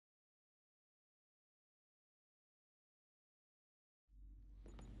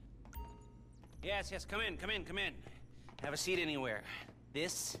Yes, come in. Have a seat anywhere.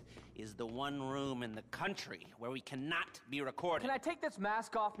 This is the one room in the country where we cannot be recorded. Can I take this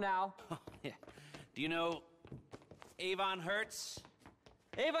mask off now? Oh, yeah. Do you know Avon Hertz?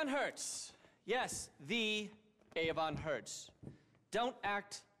 Avon Hertz. Yes, the Avon Hertz. Don't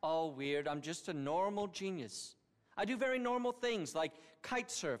act all weird. I'm just a normal genius. I do very normal things like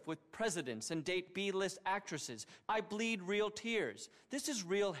kite surf with presidents and date B-list actresses. I bleed real tears. This is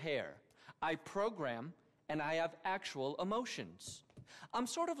real hair. I program, and I have actual emotions. I'm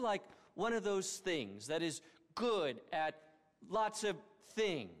sort of like one of those things that is good at lots of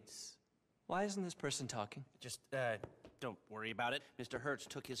things. Why isn't this person talking? Just, don't worry about it. Mr. Hertz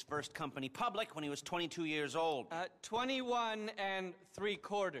took his first company public when he was 22 years old. 21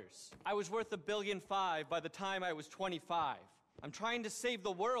 3/4. I was worth $1.5 billion by the time I was 25. I'm trying to save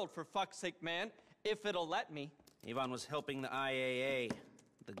the world, for fuck's sake, man, if it'll let me. Avon was helping the IAA,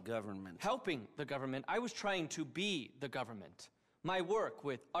 the government. Helping the government? I was trying to be the government. My work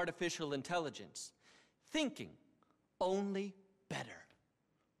with artificial intelligence. Thinking only better.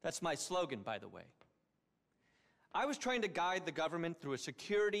 That's my slogan, by the way. I was trying to guide the government through a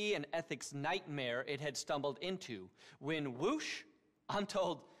security and ethics nightmare it had stumbled into, when whoosh, I'm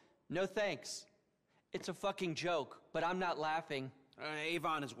told, no thanks. It's a fucking joke, but I'm not laughing.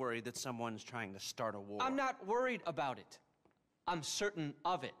 Avon is worried that someone's trying to start a war. I'm not worried about it. I'm certain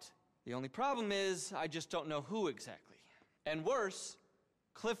of it. The only problem is, I just don't know who exactly. And worse,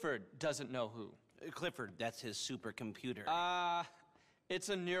 Clifford doesn't know who. Clifford, that's his supercomputer. It's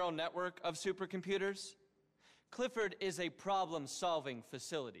a neural network of supercomputers. Clifford is a problem-solving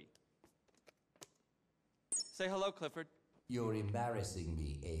facility. Say hello, Clifford. You're embarrassing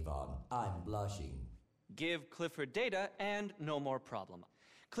me, Avon. I'm blushing. Give Clifford data and no more problem.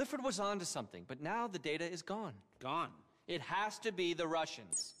 Clifford was onto something, but now the data is gone. Gone? It has to be the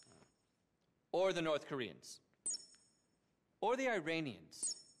Russians. Or the North Koreans. Or the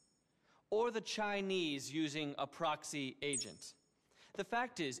Iranians. Or the Chinese using a proxy agent. The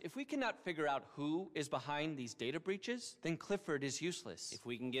fact is, if we cannot figure out who is behind these data breaches, then Clifford is useless. If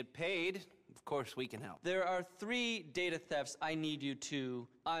we can get paid, of course we can help. There are 3 data thefts I need you to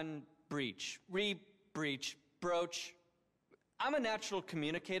unbreach, re-breach, broach. I'm a natural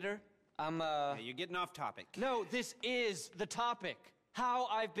communicator. Hey, you're getting off topic. No, this is the topic. How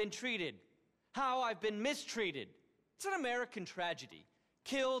I've been treated. How I've been mistreated. It's an American tragedy.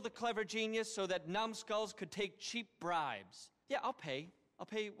 Kill the clever genius so that numbskulls could take cheap bribes. Yeah, I'll pay. I'll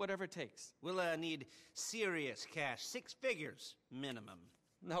pay whatever it takes. We'll need serious cash, 6 figures minimum.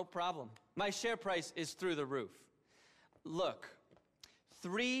 No problem. My share price is through the roof. Look,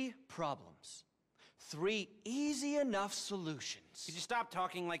 3 problems. 3 easy enough solutions. Could you stop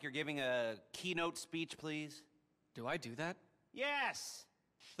talking like you're giving a keynote speech, please? Do I do that? Yes!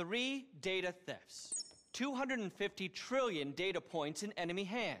 3 data thefts. 250 trillion data points in enemy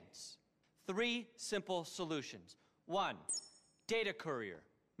hands. 3 simple solutions. 1. Data courier.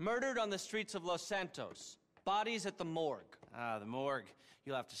 Murdered on the streets of Los Santos. Bodies at the morgue. Ah, the morgue.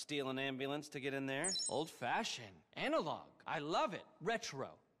 You'll have to steal an ambulance to get in there. Old-fashioned. Analog. I love it. Retro.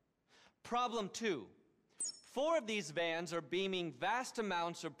 Problem 2. 4 of these vans are beaming vast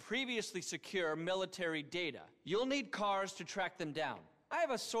amounts of previously secure military data. You'll need cars to track them down. I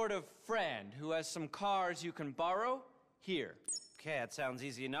have a sort of friend who has some cars you can borrow. Here. Okay, that sounds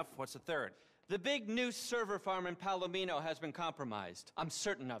easy enough. What's the 3rd? The big new server farm in Palomino has been compromised. I'm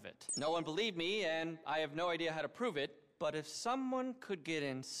certain of it. No one believed me, and I have no idea how to prove it. But if someone could get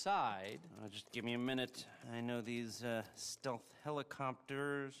inside... just give me a minute. I know these, stealth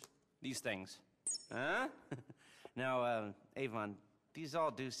helicopters. These things. Huh? Now, Avon, these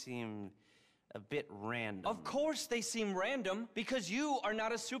all do seem a bit random. Of course they seem random, because you are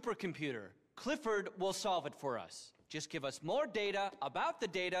not a supercomputer. Clifford will solve it for us. Just give us more data about the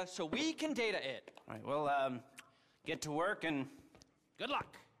data so we can data it. All right, well, get to work and good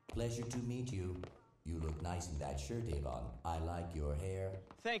luck. Pleasure to meet you. You look nice in that shirt, Avon. I like your hair.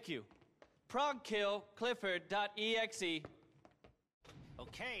 Thank you. Progkill Clifford.exe.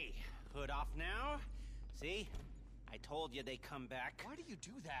 Okay, hood off now. See? I told you they come back. Why do you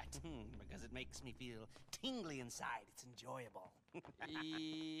do that? Because it makes me feel tingly inside. It's enjoyable.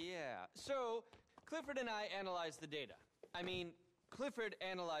 Yeah. So, Clifford and I analyzed the data. I mean, Clifford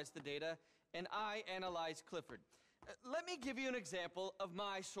analyzed the data, and I analyzed Clifford. Let me give you an example of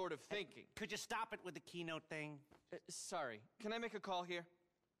my sort of thinking. Could you stop it with the keynote thing? Sorry. Can I make a call here?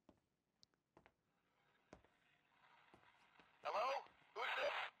 Hello? Who's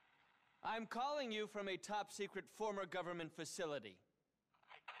this? I'm calling you from a top-secret former government facility.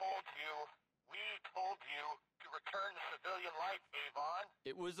 We told you to return to civilian life, Avon.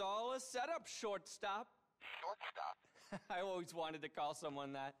 It was all a setup, shortstop. Shortstop? I always wanted to call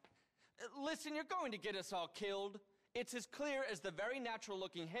someone that. Listen, you're going to get us all killed. It's as clear as the very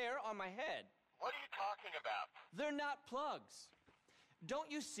natural-looking hair on my head. What are you talking about? They're not plugs.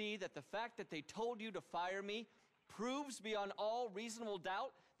 Don't you see that the fact that they told you to fire me proves beyond all reasonable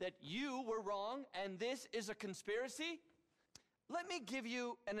doubt that you were wrong and this is a conspiracy? Let me give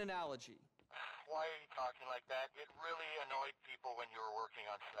you an analogy. Why are you talking like that? It really annoyed people when you were working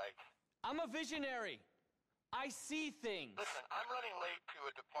on site. I'm a visionary. I see things. Listen, I'm running late to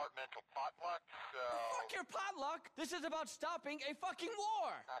a departmental potluck, so... Fuck your potluck! This is about stopping a fucking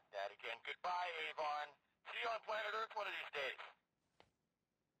war! Not that again. Goodbye, Avon. See you on planet Earth one of these days.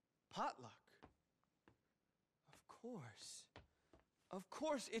 Potluck? Of course. Of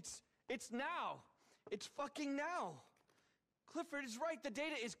course, it's now. It's fucking now. Clifford is right. The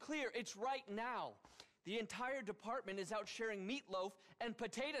data is clear. It's right now. The entire department is out sharing meatloaf and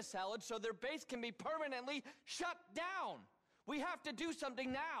potato salad so their base can be permanently shut down. We have to do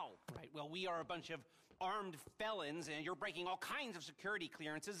something now. Right, well, we are a bunch of armed felons, and you're breaking all kinds of security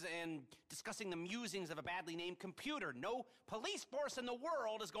clearances and discussing the musings of a badly named computer. No police force in the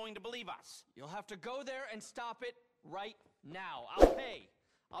world is going to believe us. You'll have to go there and stop it right now. I'll pay.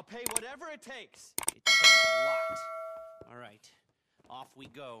 I'll pay whatever it takes. It takes a lot. All right, off we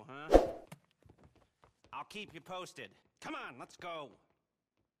go, huh? I'll keep you posted. Come on, let's go.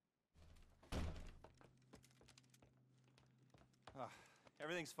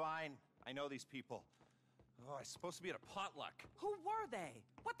 Everything's fine. I know these people. Oh, I'm supposed to be at a potluck. Who were they?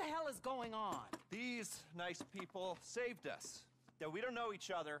 What the hell is going on? These nice people saved us. Now, we don't know each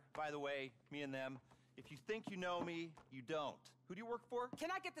other, by the way, me and them. If you think you know me, you don't. Who do you work for?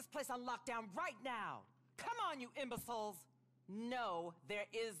 Can I get this place on lockdown right now? Come on, you imbeciles. No, there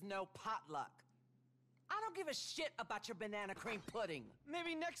is no potluck. I don't give a shit about your banana cream pudding.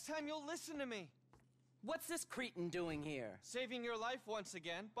 Maybe next time you'll listen to me. What's this cretin doing here? Saving your life once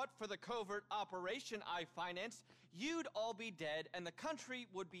again, but for the covert operation I financed, you'd all be dead and the country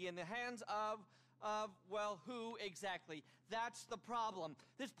would be in the hands of, well, who exactly? That's the problem.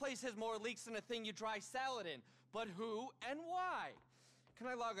 This place has more leaks than a thing you dry salad in. But who and why? Can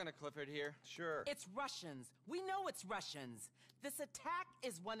I log on to Clifford here? Sure. It's Russians. We know it's Russians. This attack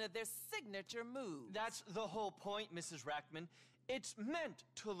is one of their signature moves. That's the whole point, Mrs. Rackman. It's meant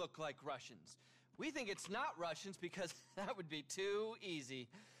to look like Russians. We think it's not Russians because that would be too easy.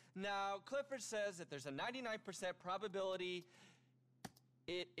 Now, Clifford says that there's a 99% probability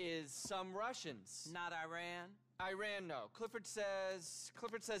it is some Russians. Not Iran? Iran, no. Clifford says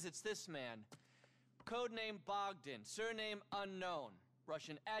it's this man. Codename Bogdan, surname unknown.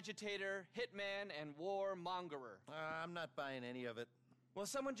 Russian agitator, hitman, and warmongerer. I'm not buying any of it. Well,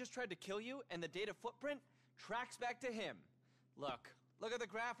 someone just tried to kill you, and the data footprint tracks back to him. Look at the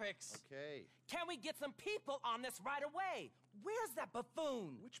graphics. Okay. Can we get some people on this right away? Where's that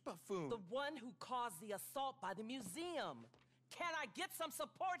buffoon? Which buffoon? The one who caused the assault by the museum. Can I get some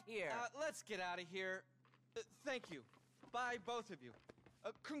support here? Let's get out of here. Thank you. Bye, both of you.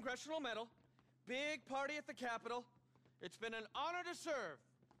 Congressional medal. Big party at the Capitol. It's been an honor to serve.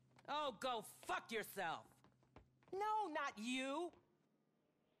 Oh, go fuck yourself. No, not you.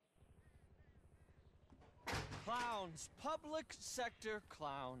 Clowns. Public sector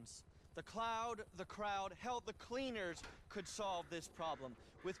clowns. The crowd, hell, the cleaners could solve this problem.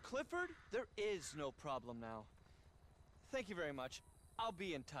 With Clifford, there is no problem now. Thank you very much. I'll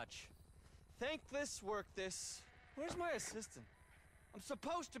be in touch. Thank this, work this. Where's my assistant? I'm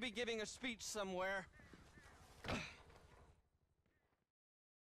supposed to be giving a speech somewhere.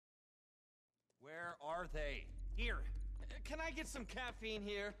 Where are they? Here. Can I get some caffeine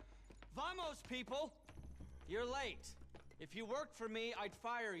here? Vamos, people! You're late. If you worked for me, I'd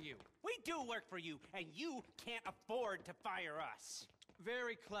fire you. We do work for you, and you can't afford to fire us.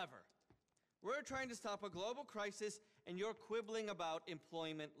 Very clever. We're trying to stop a global crisis, and you're quibbling about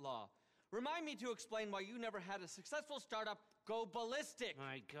employment law. Remind me to explain why you never had a successful startup go ballistic.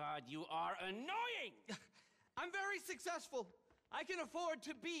 My God, you are annoying! I'm very successful. I can afford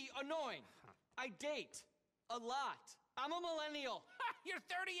to be annoying. I date. A lot. I'm a millennial. You're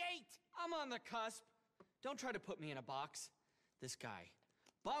 38! I'm on the cusp. Don't try to put me in a box. This guy.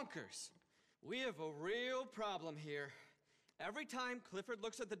 Bonkers. We have a real problem here. Every time Clifford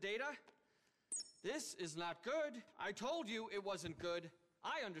looks at the data, this is not good. I told you it wasn't good.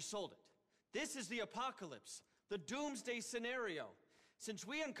 I undersold it. This is the apocalypse, the doomsday scenario. Since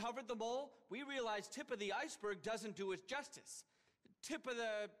we uncovered the mole, we realized tip of the iceberg doesn't do it justice. Tip of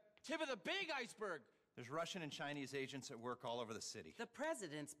the big iceberg. There's Russian and Chinese agents at work all over the city. The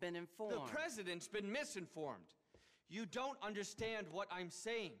president's been informed. The president's been misinformed. You don't understand what I'm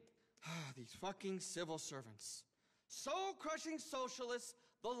saying. These fucking civil servants. Soul-crushing socialists,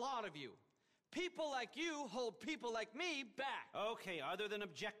 the lot of you. People like you hold people like me back. Okay, other than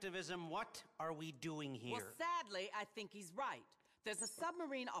objectivism, what are we doing here? Well, sadly, I think he's right. There's a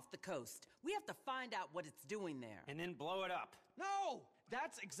submarine off the coast. We have to find out what it's doing there. And then blow it up. No!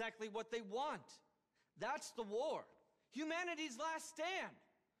 That's exactly what they want. That's the war. Humanity's last stand.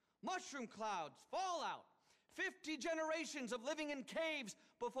 Mushroom clouds, fallout. 50 generations of living in caves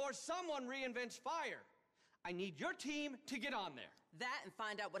before someone reinvents fire. I need your team to get on there. That and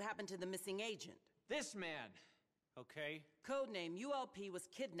find out what happened to the missing agent. This man. Okay. Codename ULP was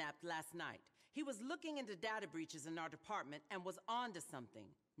kidnapped last night. He was looking into data breaches in our department and was onto something.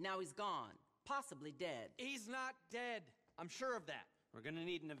 Now he's gone, possibly dead. He's not dead. I'm sure of that. We're gonna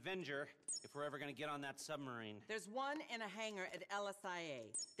need an Avenger if we're ever gonna get on that submarine. There's one in a hangar at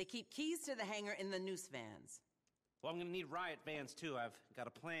LSIA. They keep keys to the hangar in the noose vans. Well, I'm gonna need riot vans too. I've got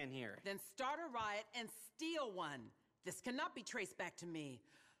a plan here. Then start a riot and steal one. This cannot be traced back to me.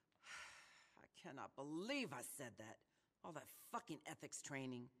 I cannot believe I said that. All that fucking ethics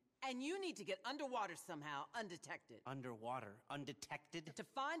training. And you need to get underwater somehow, undetected. Underwater, undetected? To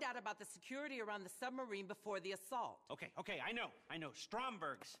find out about the security around the submarine before the assault. Okay, I know.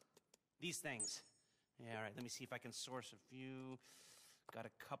 Stromberg's. These things. Yeah, all right, let me see if I can source a few. Got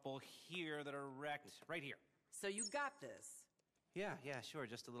a couple here that are wrecked. Right here. So you got this. Yeah, sure.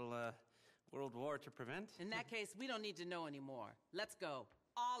 Just a little, World War to prevent. In that case, we don't need to know anymore. Let's go.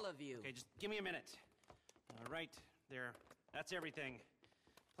 All of you. Okay, just give me a minute. All right, there. That's everything.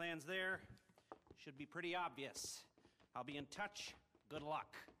 Plans there. Should be pretty obvious. I'll be in touch. Good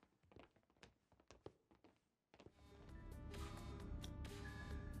luck.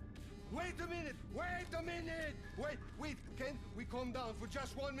 Wait a minute! Wait, can we calm down for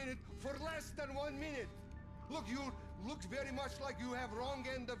just 1 minute? For less than 1 minute! Look, you look very much like you have wrong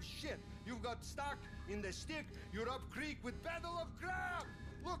end of shit. You've got stuck in the stick, you're up creek with Battle of Crab!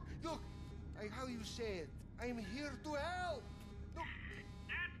 Look, how you say it? I'm here to help! Look.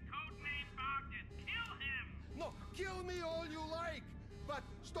 That's codename Bogdan. Kill him! No, kill me all you like! But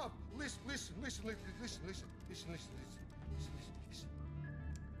stop, listen.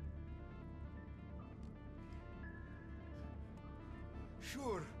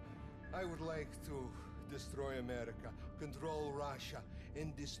 Sure, I would like to destroy America, control Russia,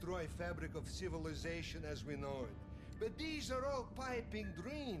 and destroy fabric of civilization as we know it. But these are all piping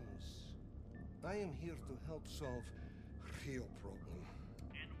dreams. I am here to help solve real problem.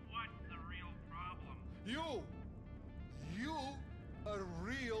 And what's the real problem? You are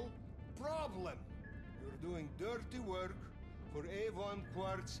real problem. You're doing dirty work for Avon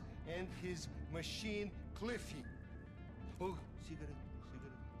Quartz and his machine Cliffy. Oh, cigarette.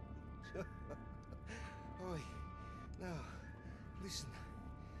 Oh, now, listen.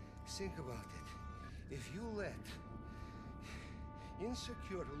 Think about it. If you let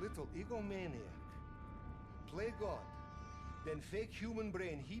insecure little egomaniac play God, then fake human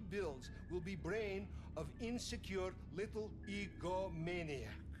brain he builds will be brain of insecure little egomaniac.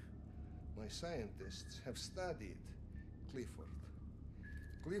 My scientists have studied Clifford.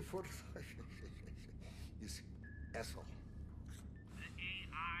 Clifford is asshole. The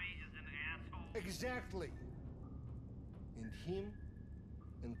AI is an asshole. Exactly. And him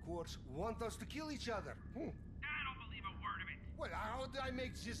and Quartz want us to kill each other. I don't believe a word of it. Well, how did I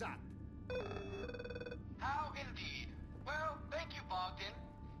make this up? How indeed. Well, thank you, Bogdan.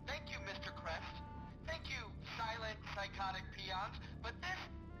 Thank you, Mr. Crest. Thank you, silent, psychotic peons. But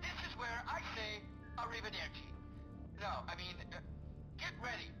this is where I say arrivederci. No, I mean, get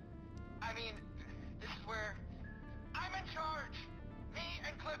ready. I mean, this is where I'm in charge. Me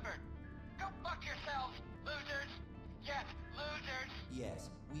and Clifford. Go fuck yourselves, losers. Yes, losers. Yes,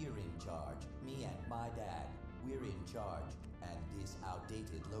 we're in charge. Me and my dad. We're in charge. And this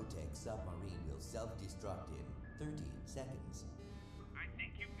outdated low-tech submarine will self-destruct in 13 seconds. I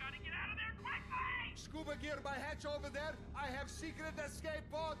think you've got to get out of there quickly! Scuba gear by hatch over there. I have secret escape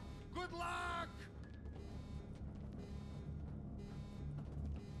pod. Good luck!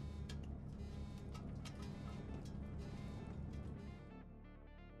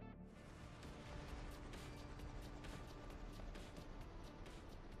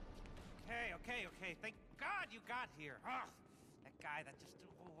 Okay. Thank God you got here. Oh, that guy that just...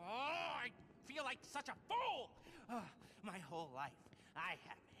 Oh, I feel like such a fool! My whole life, I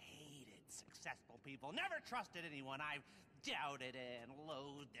have hated successful people. Never trusted anyone. I've doubted and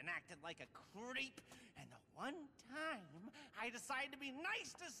loathed and acted like a creep. And the one time I decide to be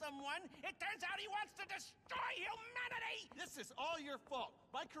nice to someone, it turns out he wants to destroy humanity! This is all your fault.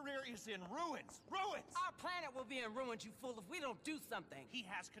 My career is in ruins. Ruins! Our planet will be in ruins, you fool, if we don't do something. He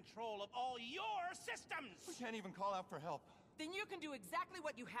has control of all your systems! We can't even call out for help. Then you can do exactly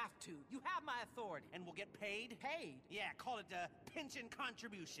what you have to. You have my authority. And we'll get paid? Paid? Yeah, call it a pension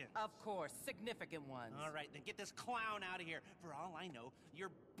contribution. Of course, significant ones. All right, then get this clown out of here. For all I know,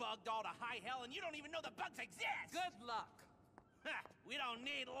 you're bugged all to high hell and you don't even know the bugs exist! Good luck. Ha, we don't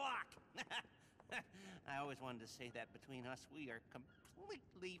need luck. I always wanted to say that between us, we are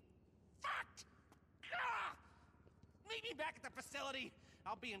completely fucked! Gah! Meet me back at the facility.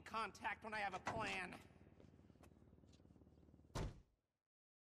 I'll be in contact when I have a plan.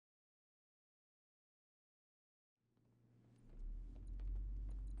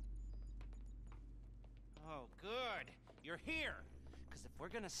 Oh, good. You're here. Because if we're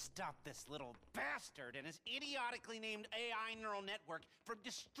gonna stop this little bastard and his idiotically named AI neural network from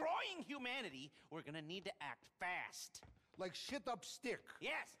destroying humanity, we're gonna need to act fast. Like shit up stick.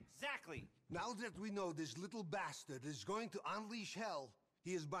 Yes, exactly. Now that we know this little bastard is going to unleash hell,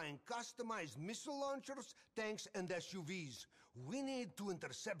 he is buying customized missile launchers, tanks, and SUVs. We need to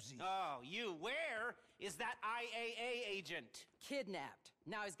intercept these. Oh, you. Where is that IAA agent? Kidnapped.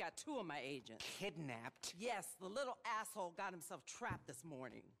 Now he's got two of my agents. Kidnapped? Yes, the little asshole got himself trapped this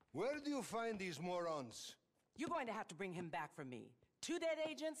morning. Where do you find these morons? You're going to have to bring him back for me. 2 dead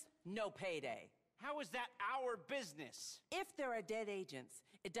agents, no payday. How is that our business? If there are dead agents,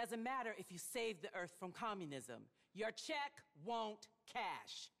 it doesn't matter if you save the Earth from communism. Your check won't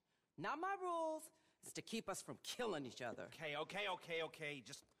cash. Not my rules. It's to keep us from killing each other. Okay.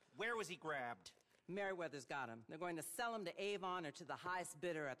 Just where was he grabbed? Merriweather's got him. They're going to sell him to Avon or to the highest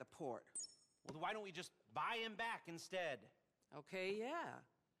bidder at the port. Well, why don't we just buy him back instead? Okay, yeah.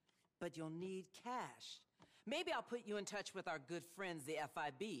 But you'll need cash. Maybe I'll put you in touch with our good friends, the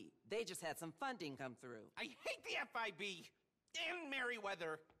FIB. They just had some funding come through. I hate the FIB and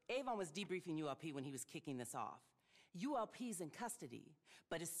Merriweather. Avon was debriefing ULP when he was kicking this off. ULP's in custody,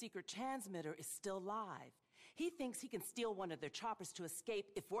 but his secret transmitter is still live. He thinks he can steal one of their choppers to escape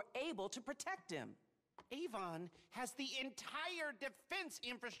if we're able to protect him. Avon has the entire defense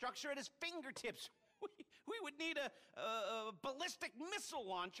infrastructure at his fingertips. We would need a ballistic missile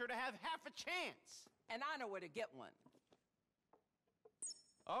launcher to have half a chance. And I know where to get one.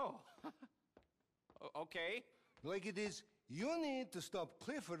 Oh. Okay. Like it is, you need to stop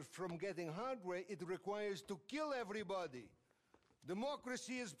Clifford from getting hardware it requires to kill everybody.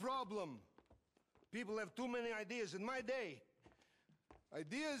 Democracy is problem. People have too many ideas. In my day,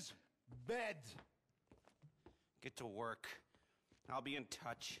 ideas, bad. Get to work. I'll be in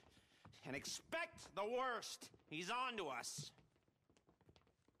touch. And expect the worst. He's on to us.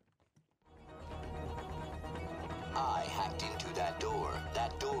 I hacked into that door.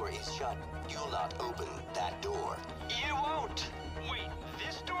 That door is shut. You'll not open that door. You won't! Wait,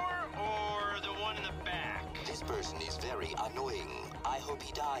 this door or the one in the back? This person is very annoying. I hope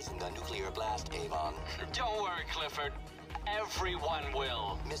he dies in the nuclear blast, Avon. Don't worry, Clifford. Everyone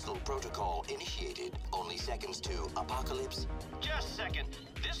will. Missile protocol initiated. Only seconds to apocalypse. Just a second.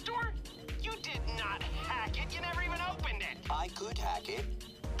 This door? You did not hack it. You never even opened it. I could hack it.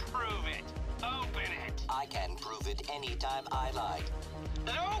 Prove it. Open it. I can prove it anytime I like.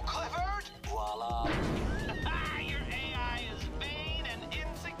 No, Clifford! Voila. Your AI is vain and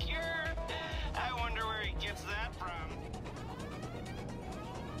insecure. I wonder where he gets that from.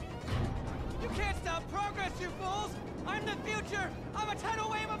 You can't stop progress, you fools! I'm the future! I'm a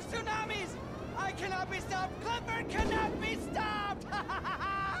tidal wave of tsunamis! I cannot be stopped! Clifford cannot be stopped!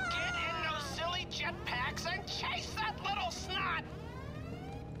 Get in those silly jetpacks and chase that little snot!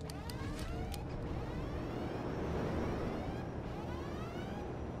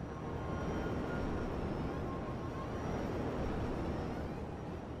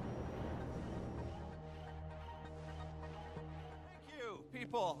 Thank you,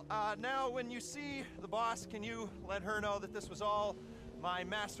 people. Now, when you see the boss, can you let her know that this was all my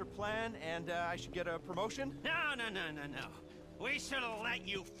master plan and I should get a promotion? No. We should have let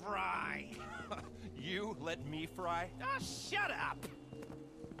you fry. You let me fry? Oh, shut up.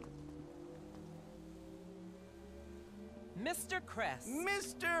 Mr. Kress.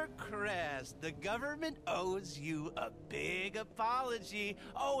 Mr. Kress, the government owes you a big apology.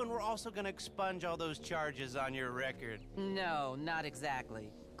 Oh, and we're also going to expunge all those charges on your record. No, not exactly.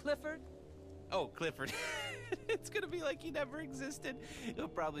 Clifford? Oh, Clifford. It's going to be like he never existed. He'll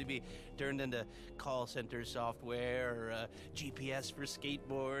probably be turned into call center software or GPS for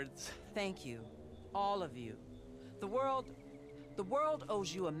skateboards. Thank you. All of you. The world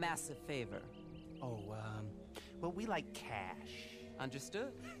owes you a massive favor. Oh, well, we like cash.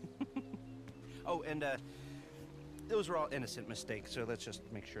 Understood. Oh, and, those were all innocent mistakes, so let's just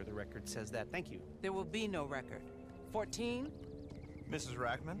make sure the record says that. Thank you. There will be no record. 14, Mrs.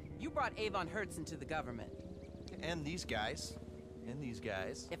 Rackman, you brought Avon Hertz into the government. and these guys,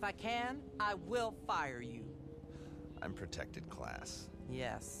 If I can, I will fire you. I'm protected class.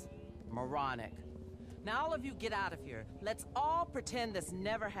 Yes, moronic. Now all of you get out of here. Let's all pretend this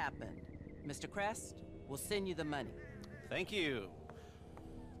never happened. Mr. Crest, we'll send you the money. Thank you.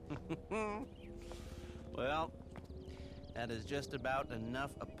 Well, that is just about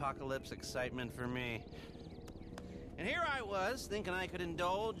enough apocalypse excitement for me. And here I was, thinking I could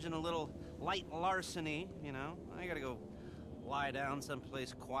indulge in a little light larceny, you know? I gotta go lie down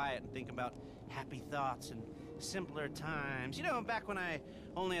someplace quiet and think about happy thoughts and simpler times. You know, back when I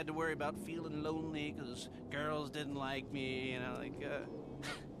only had to worry about feeling lonely because girls didn't like me, you know, like,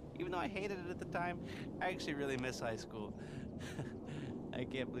 even though I hated it at the time, I actually really miss high school. I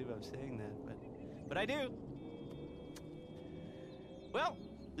can't believe I'm saying that, but I do. Well,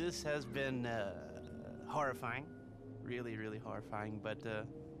 this has been horrifying, really, really horrifying, but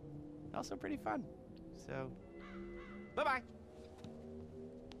also pretty fun. So, bye-bye.